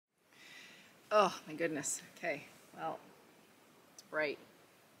Oh my goodness. Okay, well, it's bright.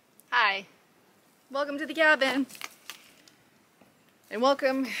 Hi, welcome to the cabin. And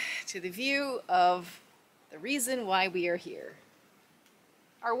welcome to the view of the reason why we are here.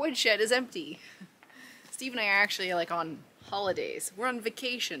 Our woodshed is empty. Steve and I are actually like on holidays. We're on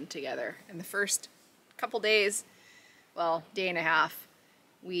vacation together. And the first couple days, well, day and a half,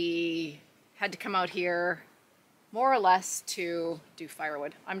 we had to come out here more or less to do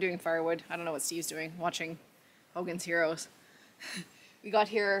firewood. I'm doing firewood. I don't know what Steve's doing, watching Hogan's Heroes. We got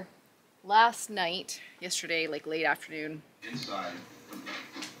here last night, yesterday, like late afternoon. Inside.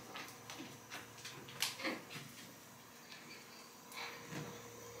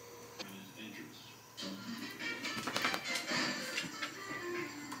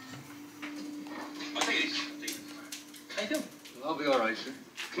 How you doing? Well, I'll be all right, sir.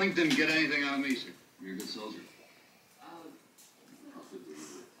 Clink didn't get anything out of me, sir. You're a good soldier.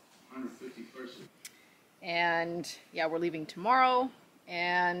 150 person. And yeah, we're leaving tomorrow.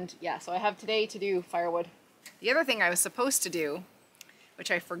 And yeah, so I have today to do firewood. The other thing I was supposed to do, which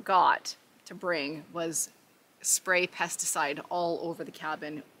I forgot to bring, was spray pesticide all over the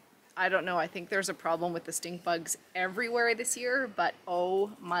cabin. I don't know, I think there's a problem with the stink bugs everywhere this year, but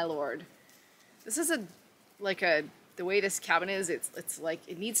oh my lord. This is the way this cabin is, it's like,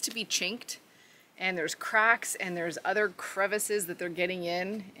 it needs to be chinked, and there's cracks and there's other crevices that they're getting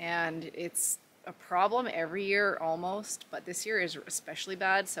in, and it's a problem every year almost, but this year is especially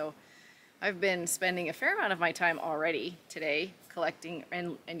bad. So I've been spending a fair amount of my time already today collecting,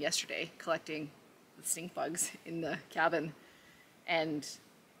 and yesterday collecting the stink bugs in the cabin, and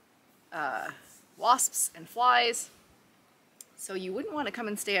wasps and flies. So you wouldn't want to come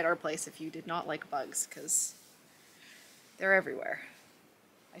and stay at our place if you did not like bugs, because they're everywhere.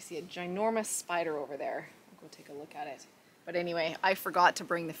 I see a ginormous spider over there. I'll go take a look at it. But anyway, I forgot to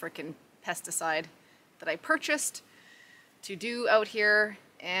bring the frickin' pesticide that I purchased to do out here,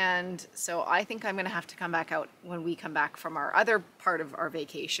 and so I think I'm gonna have to come back out when we come back from our other part of our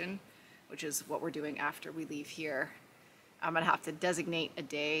vacation, which is what we're doing after we leave here. I'm gonna have to designate a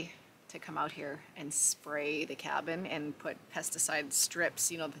day to come out here and spray the cabin and put pesticide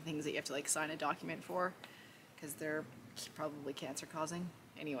strips, you know, the things that you have to like sign a document for, because they're probably cancer causing.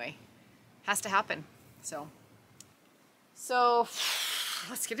 Anyway, has to happen. So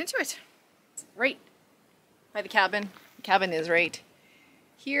let's get into it. Right by the cabin. The cabin is right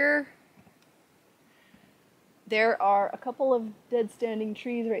here. There are a couple of dead standing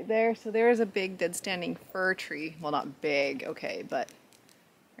trees right there. So there's a big dead standing fir tree. Well, not big, okay, but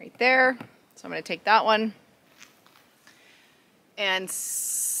right there. So I'm gonna take that one. And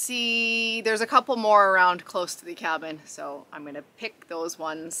see, there's a couple more around close to the cabin. So I'm gonna pick those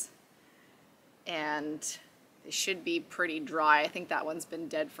ones, and they should be pretty dry. I think that one's been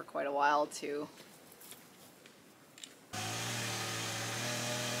dead for quite a while too.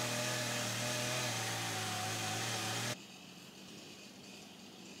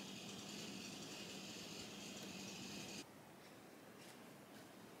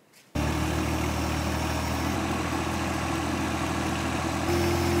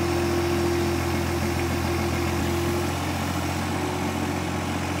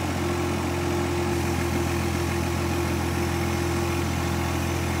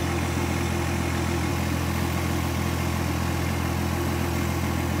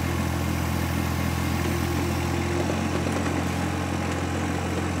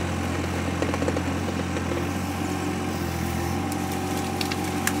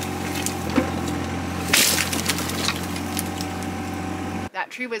 That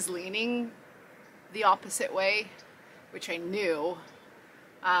tree was leaning the opposite way, which I knew,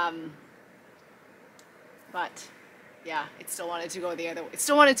 but yeah, it still wanted to go the other way. It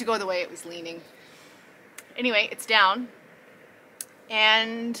still wanted to go the way it was leaning. Anyway, it's down,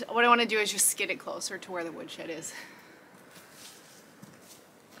 and what I want to do is just skid it closer to where the woodshed is.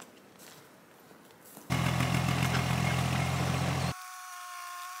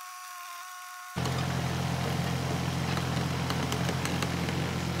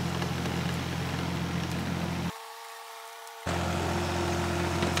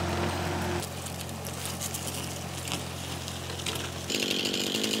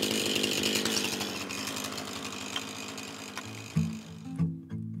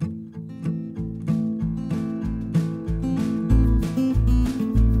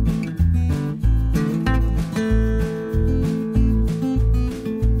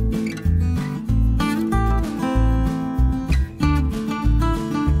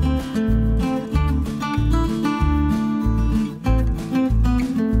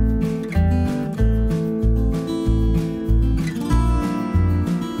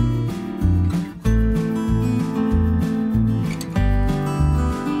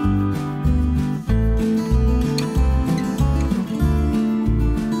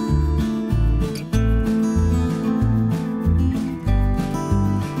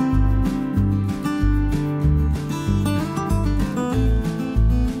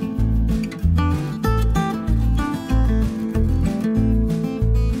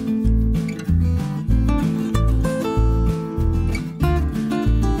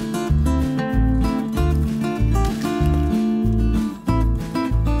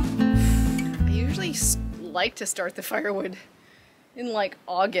 like to start the firewood in like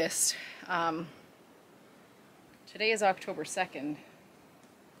August. Today is October 2nd,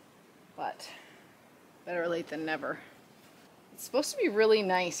 but better late than never. It's supposed to be really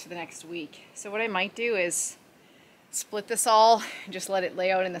nice for the next week. So what I might do is split this all and just let it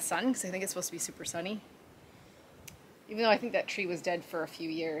lay out in the sun, because I think it's supposed to be super sunny. Even though I think that tree was dead for a few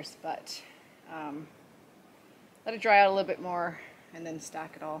years, but let it dry out a little bit more and then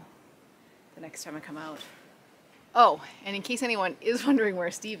stack it all the next time I come out. Oh, and in case anyone is wondering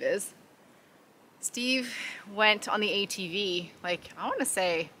where Steve is, Steve went on the ATV, like I want to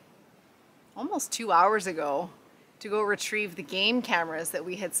say almost 2 hours ago, to go retrieve the game cameras that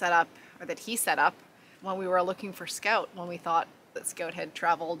we had set up, or that he set up when we were looking for Scout, when we thought that Scout had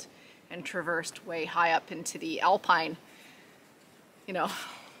traveled and traversed way high up into the Alpine. You know,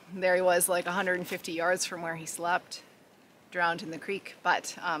 there he was like 150 yards from where he slept, drowned in the creek.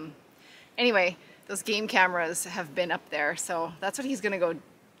 But anyway, those game cameras have been up there, so that's what he's gonna go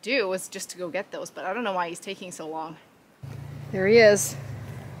do, is just to go get those. But I don't know why he's taking so long. There he is.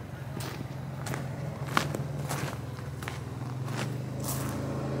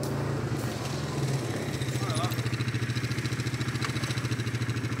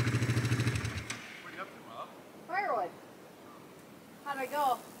 Firewood. How'd I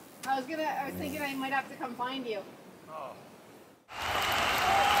go? I was thinking I might have to come find you. Oh.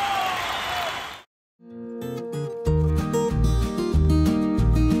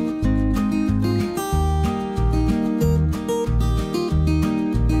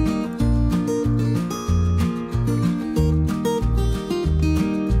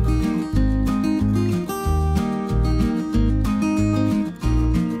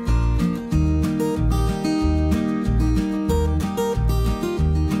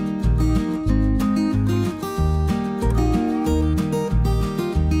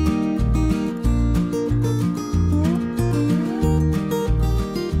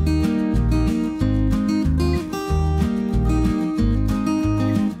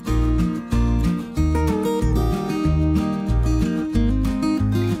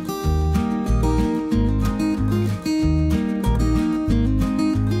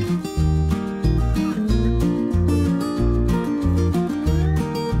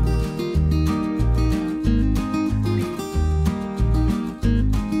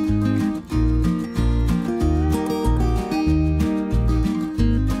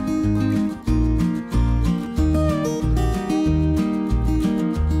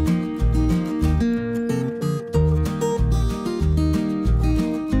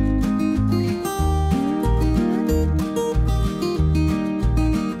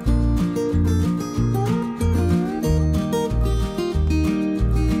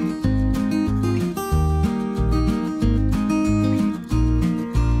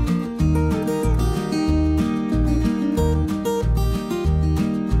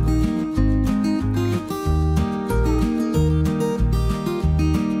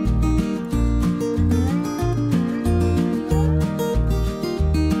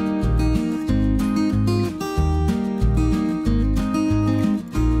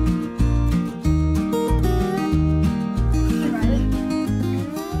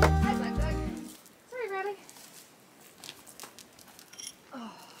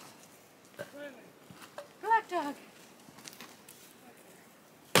 Dog.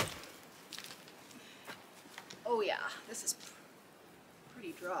 Oh yeah, this is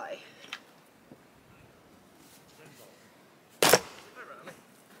pretty dry.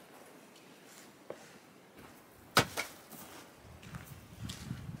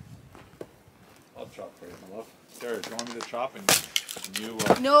 I'll chop for you, my love. Sarah, do you want me to chop and you...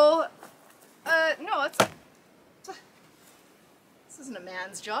 No, no, this isn't a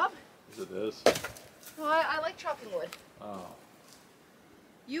man's job. Yes, it is. No, I like chopping wood. Oh.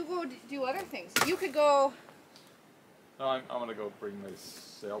 You go do other things. You could go... No, I'm gonna go bring my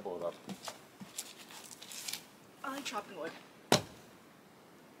sailboat up. I like chopping wood.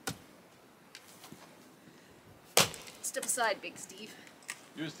 Step aside, Big Steve.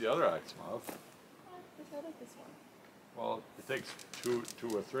 Use the other axe, my love. I like this one. Well, it takes two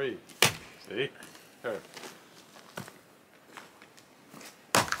or three. See? Here.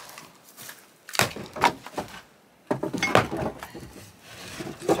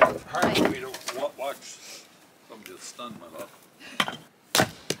 Hard for me to watch somebody get stunned, my love.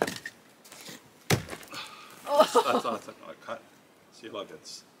 Oh. That's not gonna cut. See, look,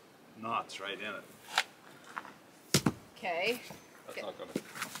 it's knots right in it. Okay. That's not gonna.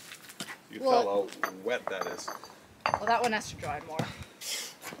 You can Well, tell how wet that is. Well, that one has to dry more.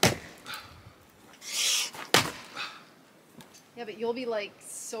 Yeah, but you'll be like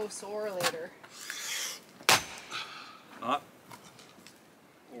so sore later. Not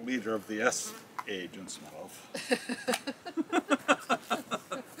leader of the S agents, my love.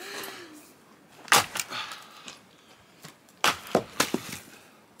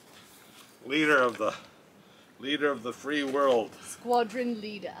 Leader of the free world. Squadron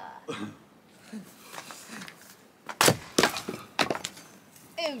leader.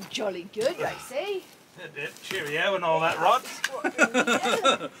 Oh, jolly good, I say. Cheerio and all that rot.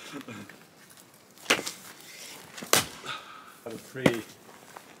 A tree.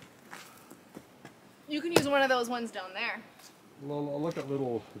 You can use one of those ones down there. Look at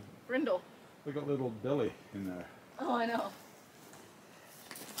little Brindle. Look at little Billy in there. Oh, I know.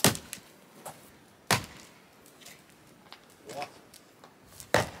 What?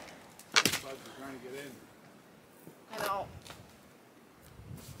 Bugs are trying to get in. I know.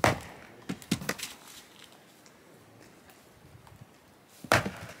 Oh,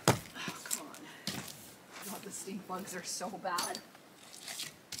 come on. God, the stink bugs are so bad.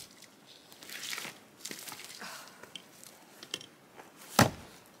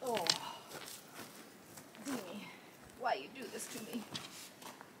 Oh. Dingy. Why you do this to me?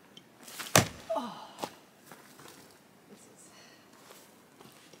 Oh. This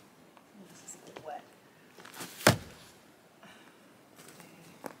is a bit wet.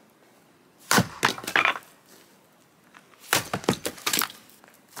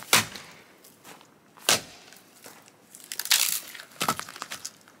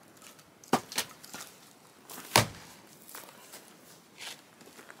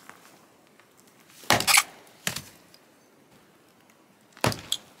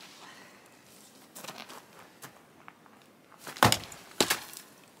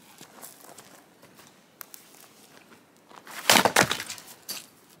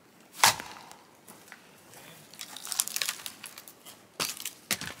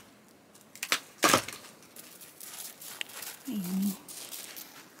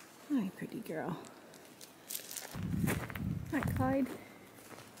 Hi, pretty girl. Hi, Clyde.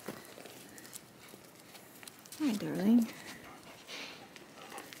 Hi, darling.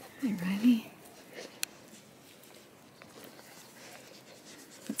 Hi, Riley.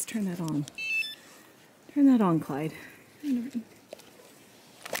 Let's turn that on. Turn that on, Clyde.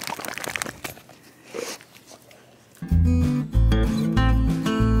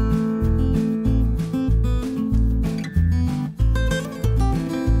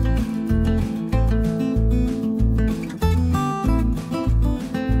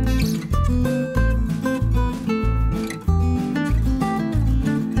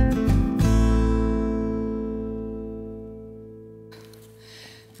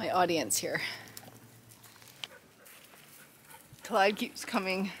 My audience here. Clyde keeps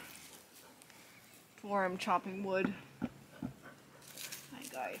coming to where I'm chopping wood. Hi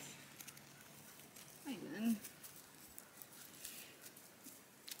guys. Hi then.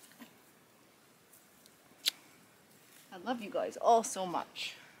 I love you guys all so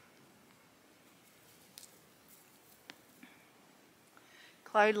much.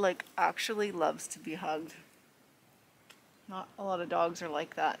 Clyde like actually loves to be hugged. Not a lot of dogs are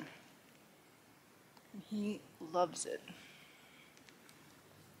like that. He loves it.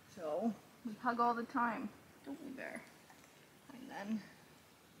 So, we hug all the time, don't we, Bear? And then...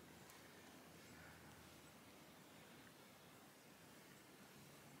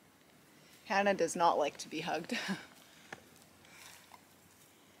 Hannah does not like to be hugged.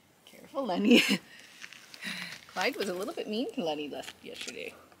 Careful, Lenny. Clyde was a little bit mean to Lenny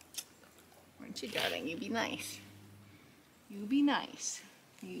yesterday. Weren't you, darling? You be nice. You be nice.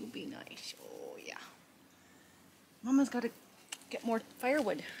 You be nice. Oh, yeah. Mama's got to get more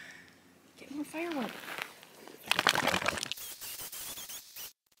firewood. Get more firewood.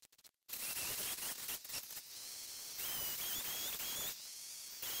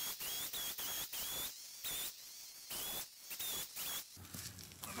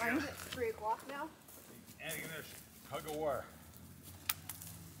 Time is it 3 o'clock now? And you're gonna tug of war.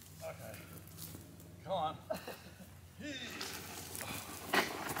 Okay. Come on. The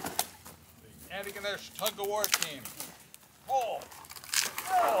Antigonish tug of war team. Oh!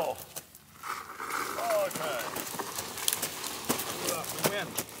 Oh! Okay. We win.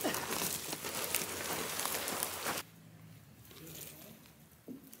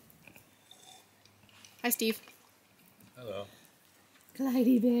 Hi, Steve. Hello.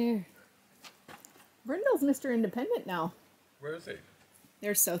 Clydey Bear. Brindle's Mr. Independent now. Where is he?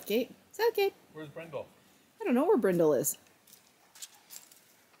 There's Southgate. Southgate. Where's Brindle? I don't know where Brindle is.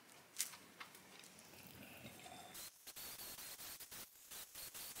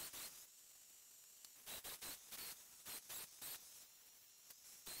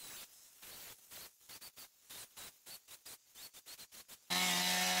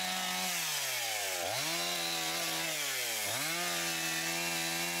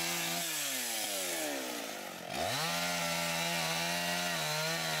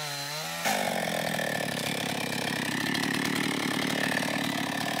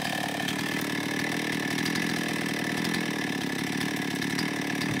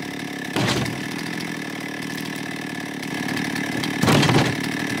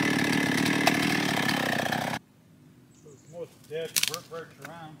 birch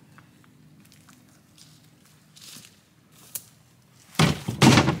around.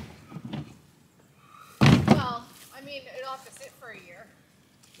 Well, I mean, it'll have to sit for a year.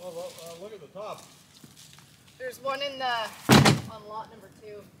 Well, look at the top. There's one on lot number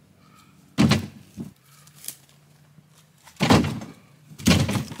 2.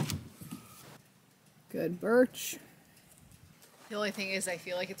 Good birch. The only thing is I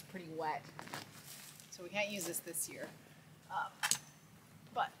feel like it's pretty wet. So we can't use this year.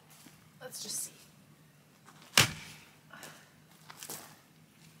 But let's just see.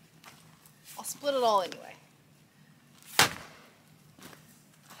 I'll split it all anyway.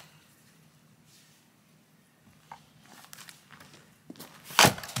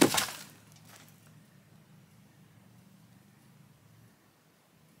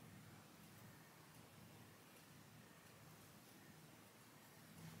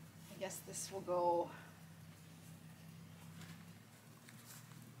 I guess this will go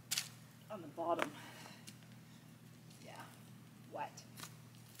on the bottom. Yeah, wet.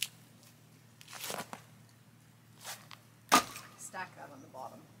 Stack that on the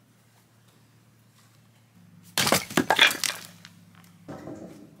bottom.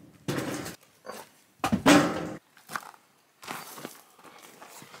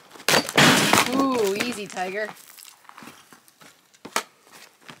 Ooh, easy, tiger.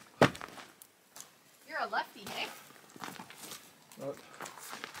 You're a lefty, hey?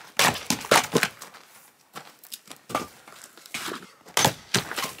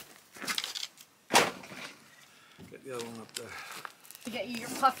 Get the other one up there. To get you your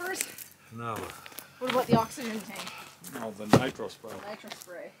puffers? No. What about the oxygen tank? No, the nitro spray. Nitro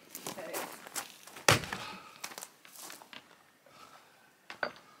spray. Okay.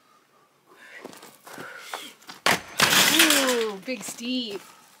 Ooh, Big Steve.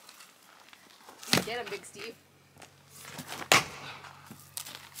 Get him, Big Steve.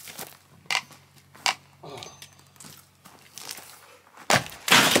 Ooh.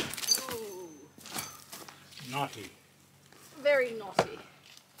 Naughty. Very naughty.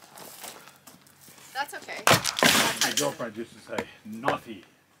 That's okay. My girlfriend used to say, naughty.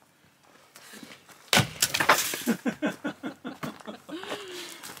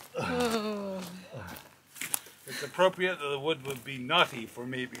 Oh. It's appropriate that the wood would be naughty for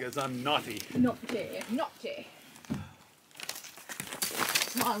me because I'm naughty. Naughty, naughty.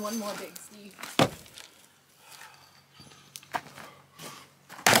 Come on, one more, Big Steve.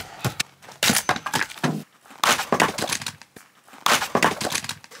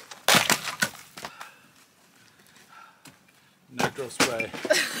 Nitro spray.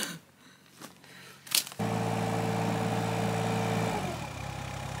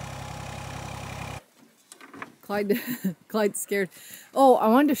 Clyde's scared. Oh, I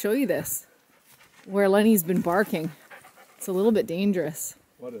wanted to show you this. Where Lenny's been barking. It's a little bit dangerous.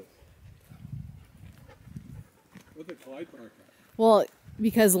 What is? What did Clyde bark at? Well,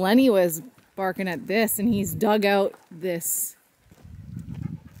 because Lenny was barking at this and he's dug out this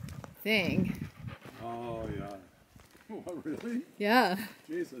thing. Oh, yeah. What, really? Yeah,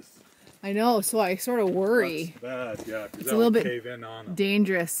 Jesus. I know. So I sort of worry. That's bad, yeah. It's a little bit cave in on him.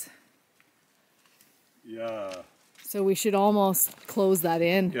 dangerous. Yeah. So we should almost close that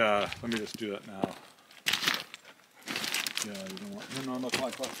in. Yeah, let me just do that now. Yeah, you don't want... No, look.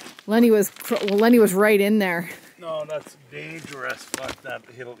 Lenny was right in there. No, that's dangerous. Fuck that.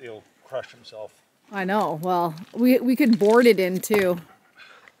 He'll crush himself. I know. Well, we could board it in too.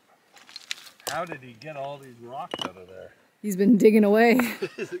 How did he get all these rocks out of there? He's been digging away.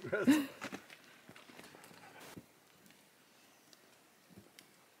 Is it gross?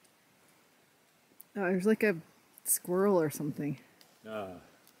 Oh, there's like a squirrel or something.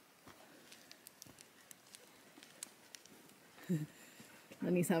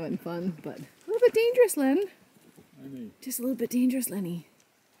 Lenny's having fun, but a little bit dangerous, Len. Just a little bit dangerous, Lenny.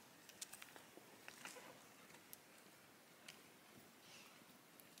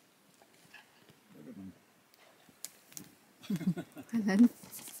 Hi, Len.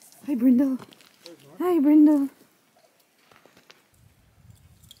 Hi, Brindle. Hi, Brindle.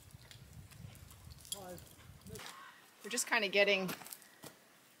 We're just kind of getting,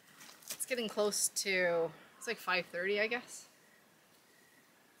 it's getting close to, it's like 5:30, I guess.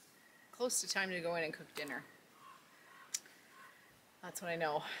 Close to time to go in and cook dinner. That's what I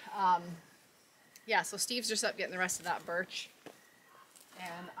know. Yeah, so Steve's just up getting the rest of that birch.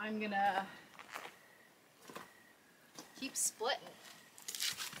 And I'm gonna keep splitting.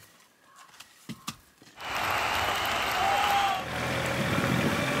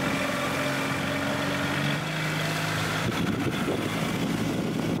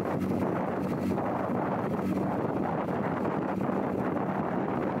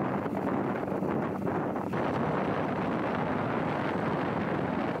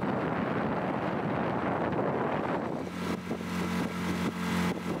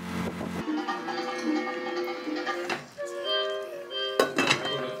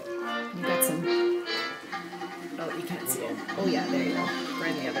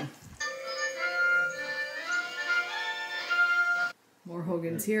 right in the oven. More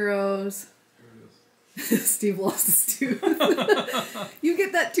Hogan's Heroes. Steve lost his tooth. You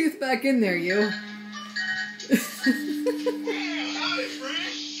get that tooth back in there, you. Howdy,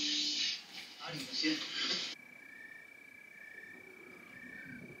 Frank. Howdy, monsieur.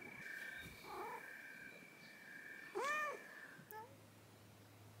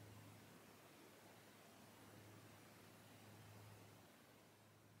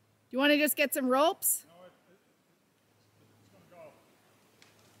 You want to just get some ropes?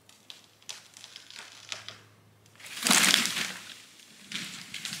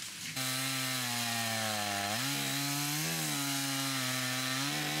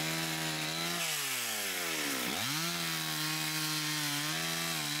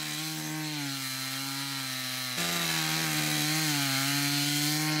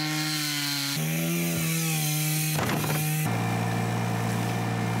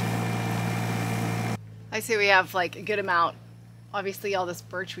 I say we have like a good amount. Obviously all this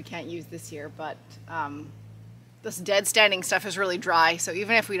birch we can't use this year, but this dead standing stuff is really dry. So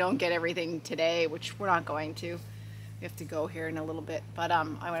even if we don't get everything today, which we're not going to, we have to go here in a little bit. But I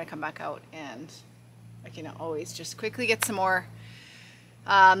want to come back out and I can always just quickly get some more.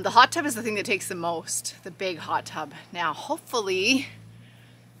 The hot tub is the thing that takes the most, the big hot tub. Now hopefully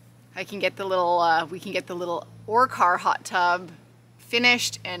I can get the little, we can get the little ore car hot tub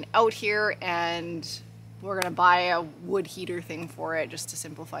finished and out here, and we're gonna buy a wood heater thing for it just to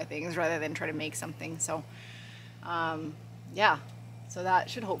simplify things rather than try to make something. So yeah, so that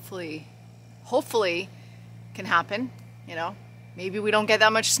should hopefully can happen. You know, maybe we don't get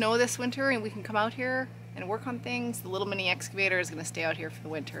that much snow this winter and we can come out here and work on things. The little mini excavator is gonna stay out here for the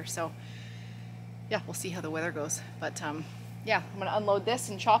winter. So yeah, we'll see how the weather goes. But yeah, I'm gonna unload this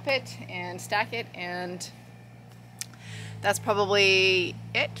and chop it and stack it, and that's probably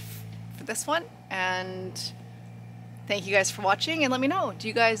it for this one. And thank you guys for watching, and let me know, do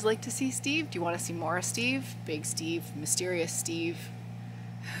you guys like to see Steve? Do you want to see more of Steve? Big Steve, mysterious Steve?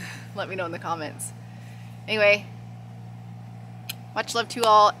 Let me know in the comments. Anyway, much love to you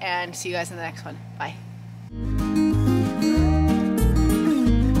all, and see you guys in the next one. Bye.